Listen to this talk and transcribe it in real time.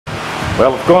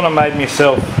Well, I've gone and made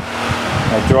myself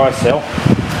a dry cell,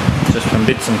 just from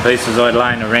bits and pieces I'd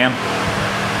laying around.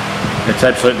 It's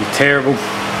absolutely terrible.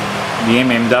 The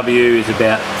MMW is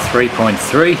about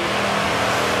 3.3,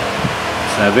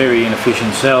 so a very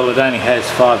inefficient cell. It only has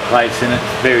 5 plates in it,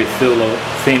 it's very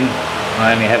thin.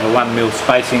 I only have a 1mm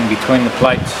spacing between the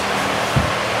plates,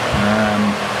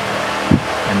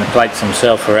 and the plates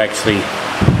themselves are actually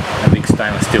a big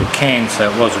stainless steel can,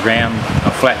 so it was round. I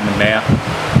flattened them out.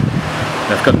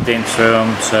 They've got dents through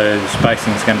them, so the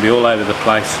spacing is going to be all over the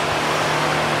place.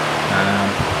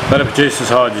 But it produces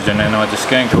hydrogen, and I'm just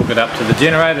going to hook it up to the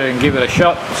generator and give it a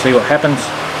shot and see what happens.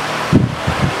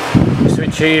 The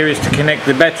switch here is to connect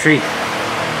the battery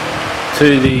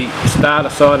to the starter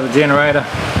side of the generator.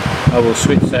 I will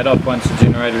switch that off once the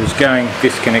generator is going,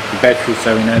 disconnect the battery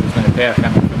so we know there's no power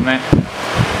coming from that.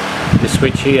 The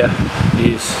switch here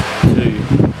is to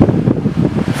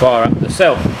fire up the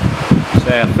cell.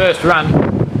 So our first run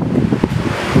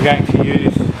we're going to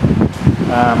use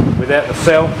without the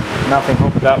cell, nothing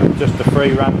hooked up, just a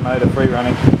free run, motor free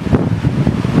running.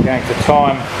 We're going to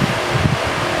time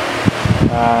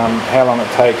how long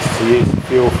it takes to use the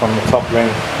fuel from the top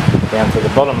ring down to the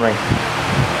bottom ring.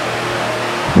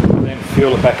 We'll then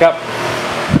fuel it back up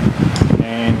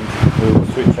and we will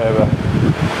switch over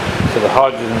to the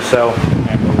hydrogen cell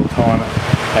and we will time it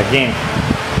again.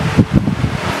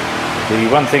 The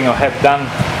one thing I have done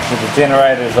with the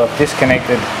generator is I've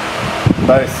disconnected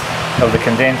both of the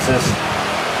condensers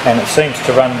and it seems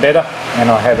to run better, and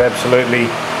I have absolutely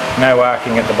no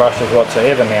arcing at the brushes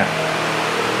whatsoever now.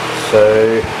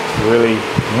 So really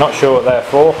not sure what they're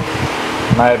for.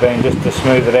 May have been just to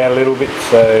smooth it out a little bit,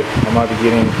 so I might be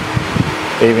getting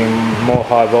even more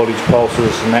high voltage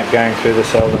pulses and that going through the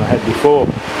cell than I had before.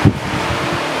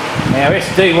 Now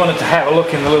SD wanted to have a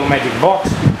look in the little magic box.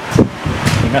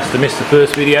 He must have missed the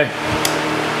first video.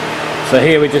 So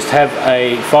here we just have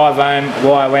a 5 ohm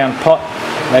wire wound pot.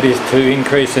 That is to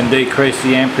increase and decrease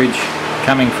the amperage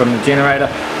coming from the generator.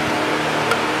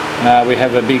 We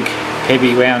have a big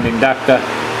heavy wound inductor,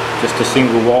 just a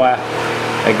single wire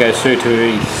that goes through to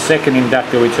a second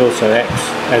inductor which also acts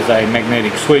as a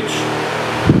magnetic switch,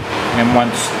 and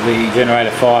once the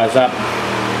generator fires up,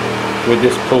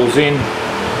 this pulls in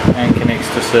and connects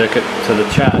the circuit to the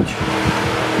charge.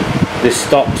 This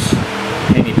stops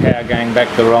any power going back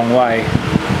the wrong way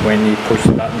when you push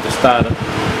the button to start it,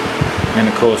 and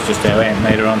of course just our amp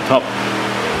meter on top.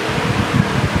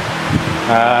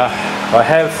 I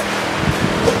have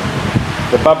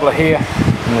the bubbler here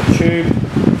in the tube.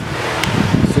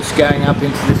 It's just going up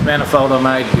into this manifold I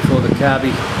made before the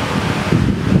carby,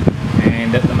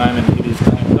 and at the moment it is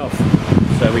clamped off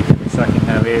so we can be sucking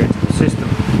no air into the system.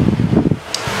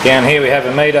 Down here we have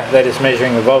a meter that is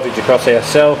measuring the voltage across our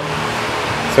cell,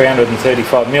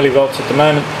 335 millivolts at the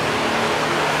moment,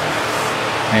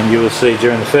 and you will see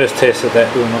during the first test that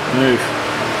that will not move.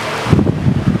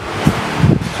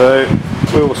 So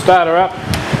we will start her up,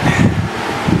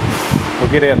 we'll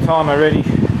get our timer ready, of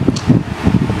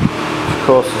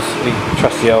course it's the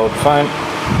trusty old phone,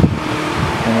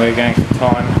 and we're going to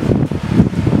time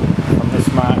from this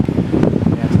mark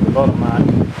down to the bottom mark,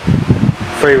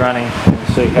 free running, and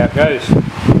see how it goes.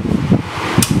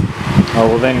 I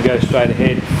will then go straight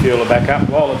ahead, fuel it back up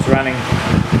while it's running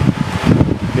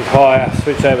a bit higher,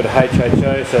 switch over to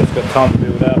HHO so it's got time to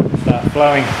build up and start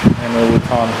flowing, and we will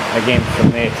time again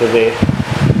from there to there.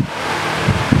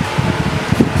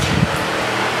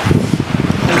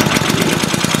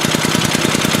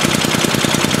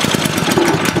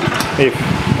 If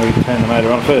we turn the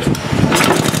motor on first.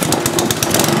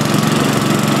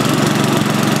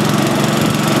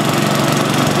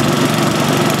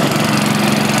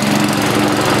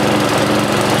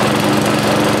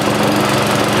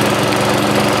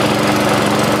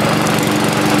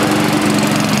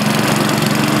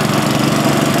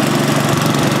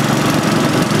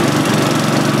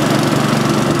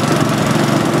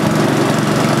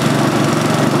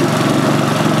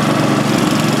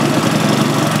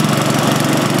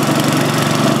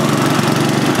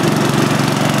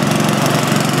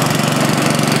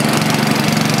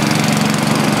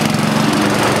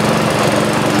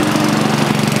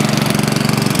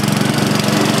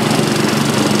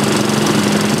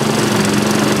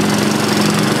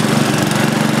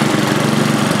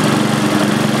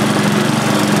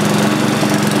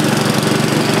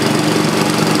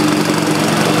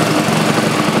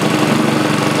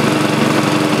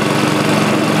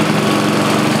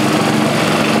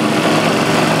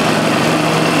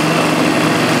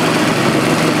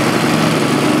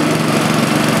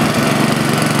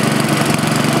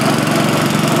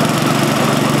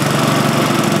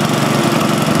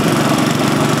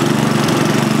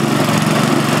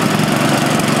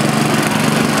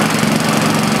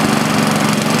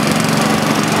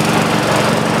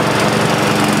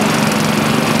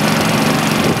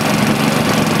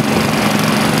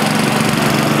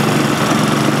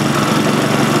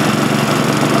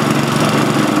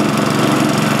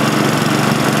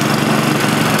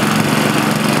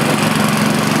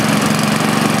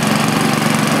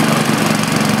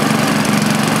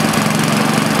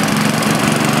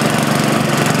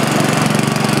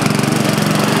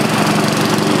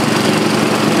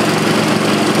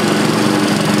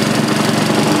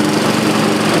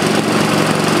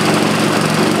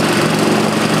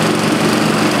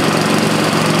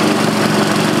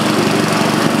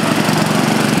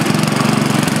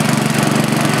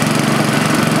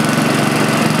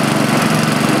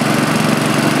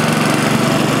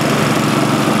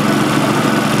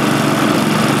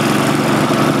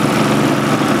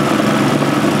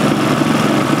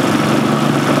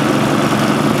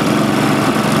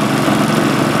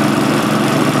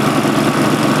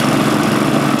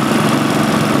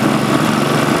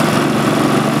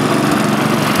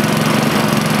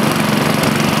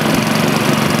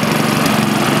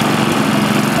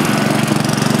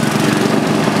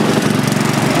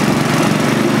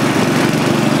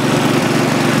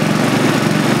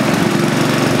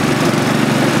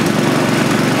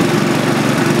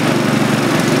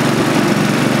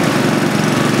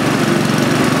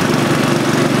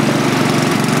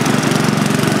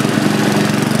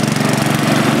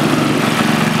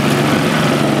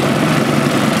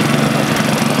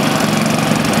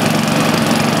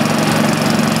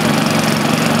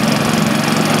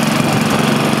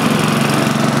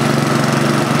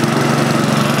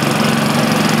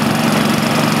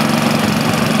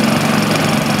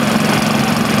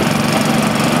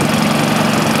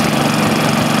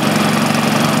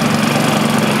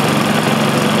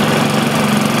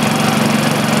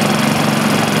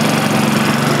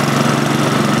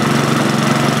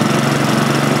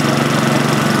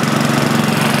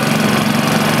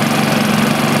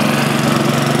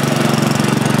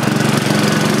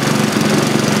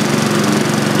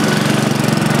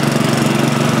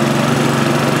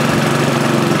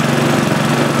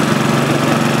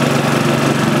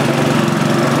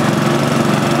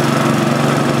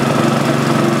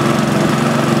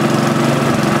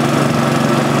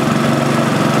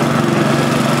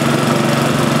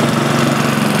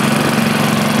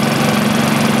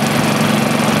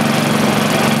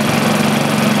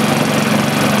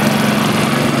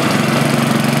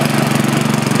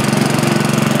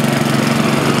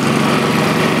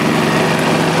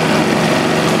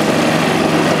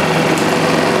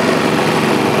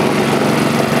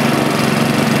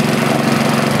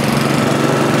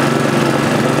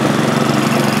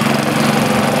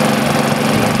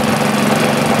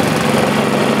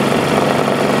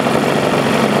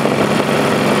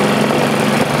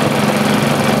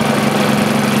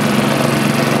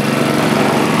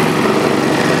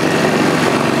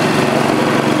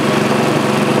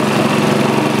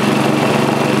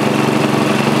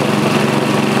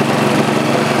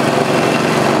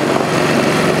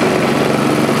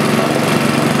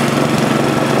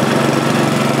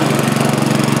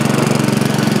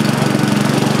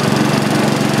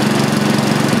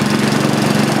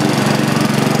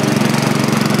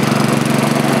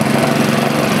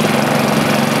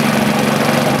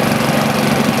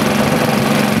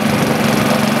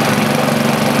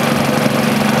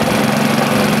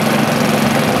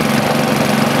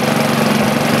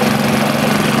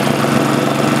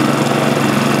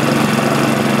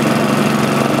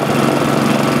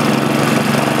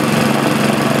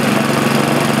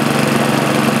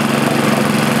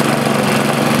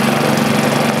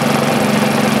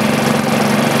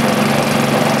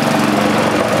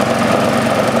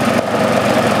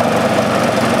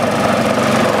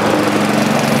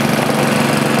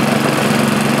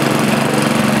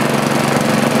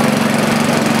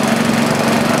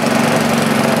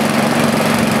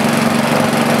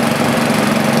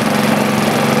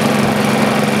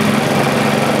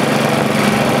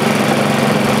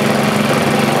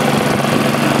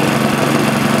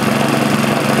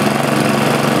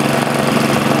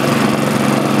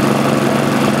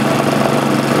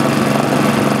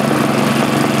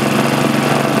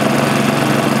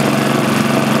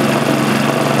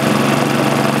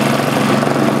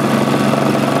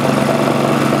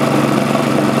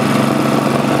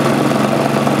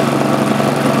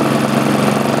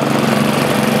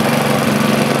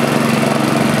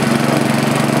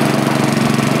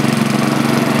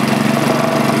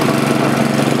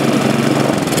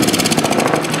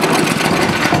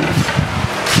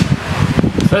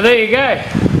 So there you go.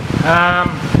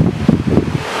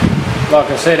 Like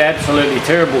I said, absolutely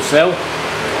terrible cell.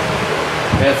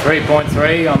 About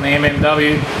 3.3 on the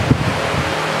MMW,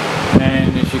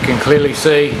 and as you can clearly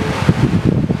see, it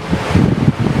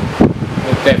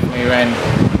definitely ran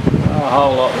a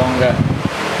whole lot longer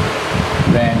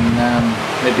than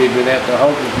it did without the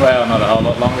halters. Well, not a whole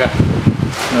lot longer,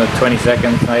 20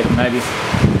 seconds maybe.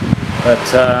 But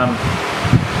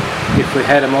if we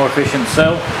had a more efficient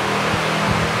cell,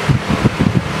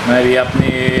 maybe up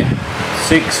near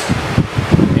 6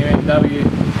 MMW,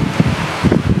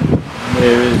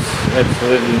 there is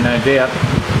absolutely no doubt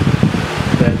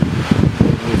that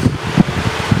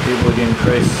it would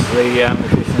increase the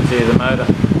efficiency of the motor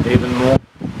even more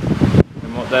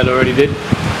than what that already did.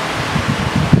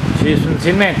 Cheers from the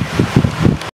Tin Man.